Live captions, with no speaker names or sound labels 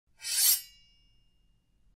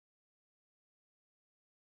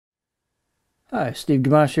Hi, Steve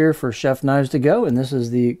Gamache here for Chef Knives to Go, and this is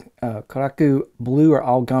the Karaku Blue or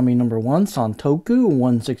Aogami #1 Santoku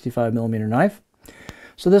 165mm knife.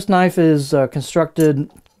 So this knife is constructed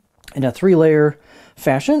in a 3-layer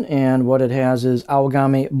fashion, and what it has is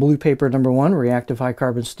Aogami Blue Paper #1 reactive high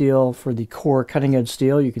carbon steel for the core cutting edge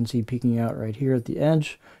steel. You can see peeking out right here at the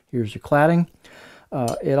edge. Here's your cladding.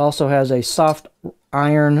 It also has a soft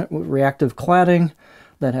iron reactive cladding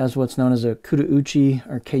that has what's known as a Kurouchi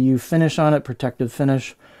or KU finish on it, protective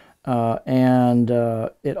finish.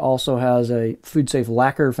 It also has a food safe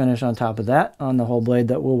lacquer finish on top of that on the whole blade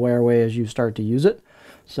that will wear away as you start to use it.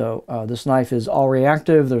 So this knife is all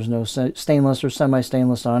reactive. There's no stainless or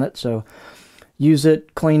semi-stainless on it. So use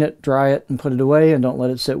it, clean it, dry it, and put it away, and don't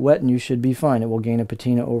let it sit wet, and you should be fine. It will gain a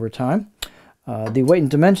patina over time. The weight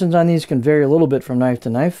and dimensions on these can vary a little bit from knife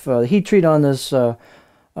to knife. The heat treat on this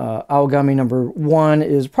Aogami #1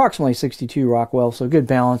 is approximately 62 Rockwell, so good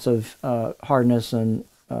balance of hardness and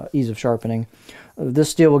ease of sharpening. This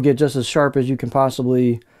steel will get just as sharp as you can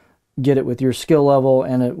possibly get it with your skill level,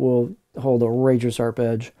 and it will hold a razor sharp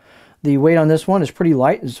edge. The weight on this one is pretty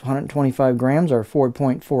light. It's 125 grams or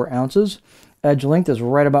 4.4 ounces. Edge length is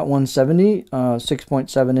right about 170,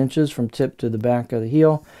 6.7 inches from tip to the back of the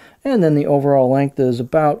heel. And then the overall length is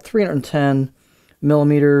about 310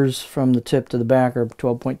 millimeters from the tip to the back, or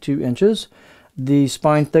 12.2 inches. The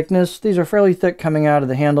spine thickness, these are fairly thick coming out of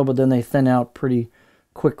the handle, but then they thin out pretty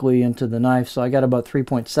quickly into the knife. So I got about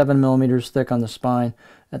 3.7 millimeters thick on the spine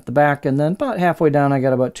at the back, and then about halfway down I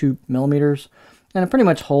got about 2 millimeters. And it pretty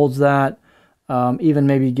much holds that, even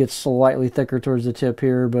maybe gets slightly thicker towards the tip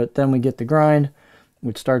here, but then we get the grind,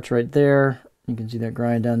 which starts right there. You can see that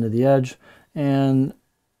grind down to the edge. And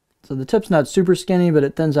so the tip's not super skinny, but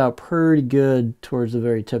it thins out pretty good towards the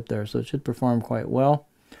very tip there, so it should perform quite well.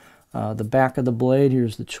 The back of the blade,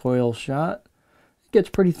 here's the choil shot. It gets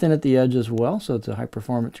pretty thin at the edge as well, so it's a high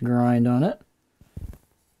performance grind on it.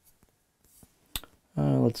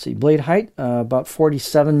 Let's see, blade height, about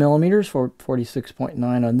 47 millimeters,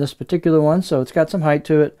 46.9 on this particular one, so it's got some height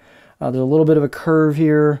to it. There's a little bit of a curve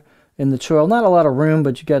here in the choil, not a lot of room,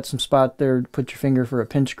 but you got some spot there to put your finger for a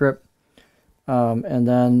pinch grip. And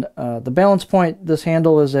then the balance point, this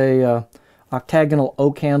handle is a octagonal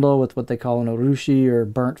oak handle with what they call an urushi or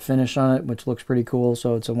burnt finish on it, which looks pretty cool.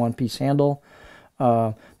 So it's a one-piece handle.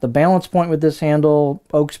 The balance point with this handle,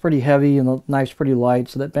 oak's pretty heavy and the knife's pretty light,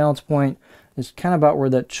 so that balance point is kind of about where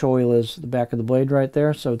that choil is, the back of the blade right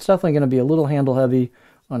there. So it's definitely going to be a little handle heavy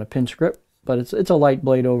on a pinch grip, but it's a light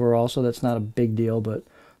blade overall, so that's not a big deal, but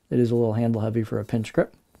it is a little handle heavy for a pinch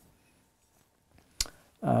grip.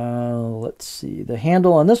 Let's see, the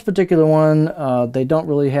handle on this particular one, they don't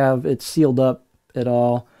really have it sealed up at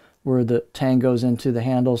all where the tang goes into the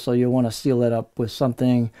handle, so you'll want to seal that up with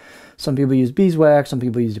something. Some people use beeswax, some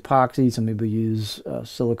people use epoxy, some people use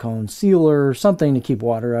silicone sealer, something to keep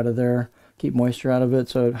water out of there, keep moisture out of it.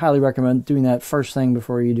 So I'd highly recommend doing that first thing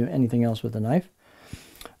before you do anything else with the knife.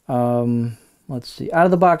 Let's see, out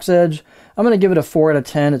of the box edge, I'm going to give it a 4 out of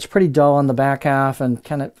 10. It's pretty dull on the back half and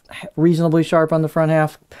kind of reasonably sharp on the front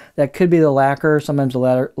half. That could be the lacquer. Sometimes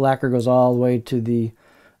the lacquer goes all the way to the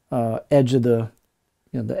edge of the,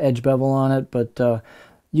 the edge bevel on it, but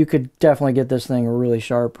you could definitely get this thing really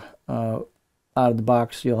sharp out of the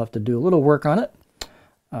box. You'll have to do a little work on it.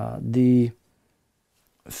 The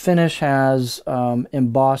finish has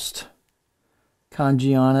embossed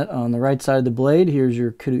kanji on it on the right side of the blade. Here's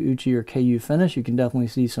your Kurouchi or KU finish. You can definitely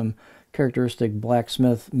see some characteristic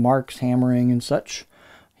blacksmith marks, hammering and such.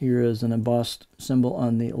 Here is an embossed symbol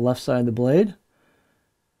on the left side of the blade.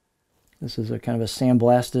 This is a kind of a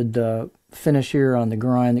sandblasted finish here on the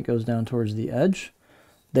grind that goes down towards the edge.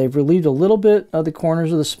 They've relieved a little bit of the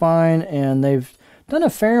corners of the spine, and they've done a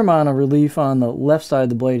fair amount of relief on the left side of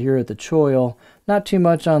the blade here at the choil. Not too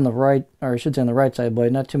much on the right, or I should say on the right side of the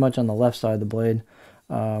blade, not too much on the left side of the blade.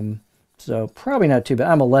 So probably not too bad.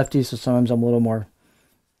 I'm a lefty, so sometimes I'm a little more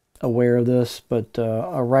aware of this, but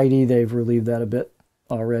a righty, they've relieved that a bit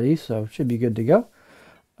already, so should be good to go.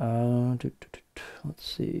 Let's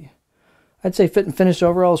see. I'd say fit and finish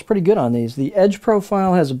overall is pretty good on these. The edge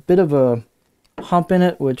profile has a bit of a hump in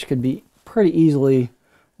it, which could be pretty easily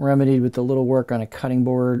remedied with a little work on a cutting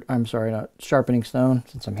board. I'm sorry, not sharpening stone,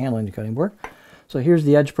 since I'm handling the cutting board. So here's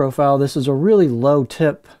the edge profile. This is a really low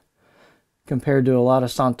tip compared to a lot of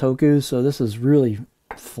Santokus, so this is really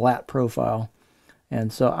flat profile.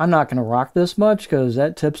 And so I'm not going to rock this much because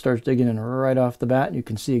that tip starts digging in right off the bat. You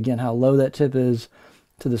can see again how low that tip is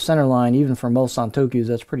to the center line. Even for most Santokus,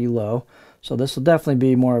 that's pretty low. So this will definitely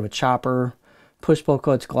be more of a chopper. Push-pull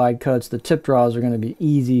cuts, glide cuts. The tip draws are going to be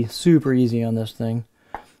easy, super easy on this thing.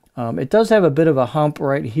 It does have a bit of a hump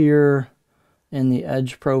right here in the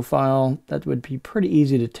edge profile. That would be pretty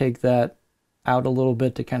easy to take that out a little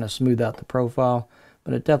bit to kind of smooth out the profile,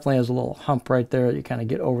 but it definitely has a little hump right there that you kind of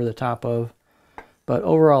get over the top of. But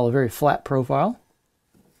overall, a very flat profile.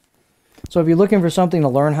 So if you're looking for something to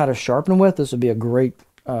learn how to sharpen with, this would be a great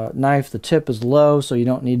knife. The tip is low, so you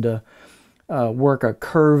don't need to work a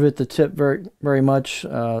curve at the tip very much,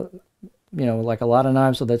 you know, like a lot of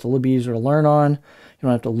knives, so that's a little bit easier to learn on. You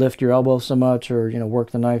don't have to lift your elbow so much or, you know,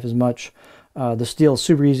 work the knife as much. The steel is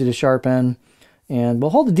super easy to sharpen and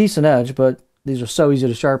will hold a decent edge, but these are so easy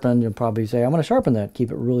to sharpen, you'll probably say, I'm going to sharpen that,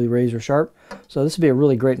 keep it really razor sharp. So this would be a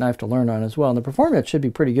really great knife to learn on as well. And the performance should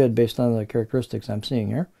be pretty good based on the characteristics I'm seeing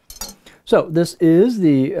here. So this is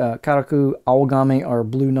the Karaku Awagami, our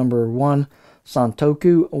blue number 1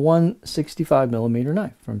 Santoku 165mm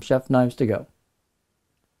knife from Chef Knives to Go.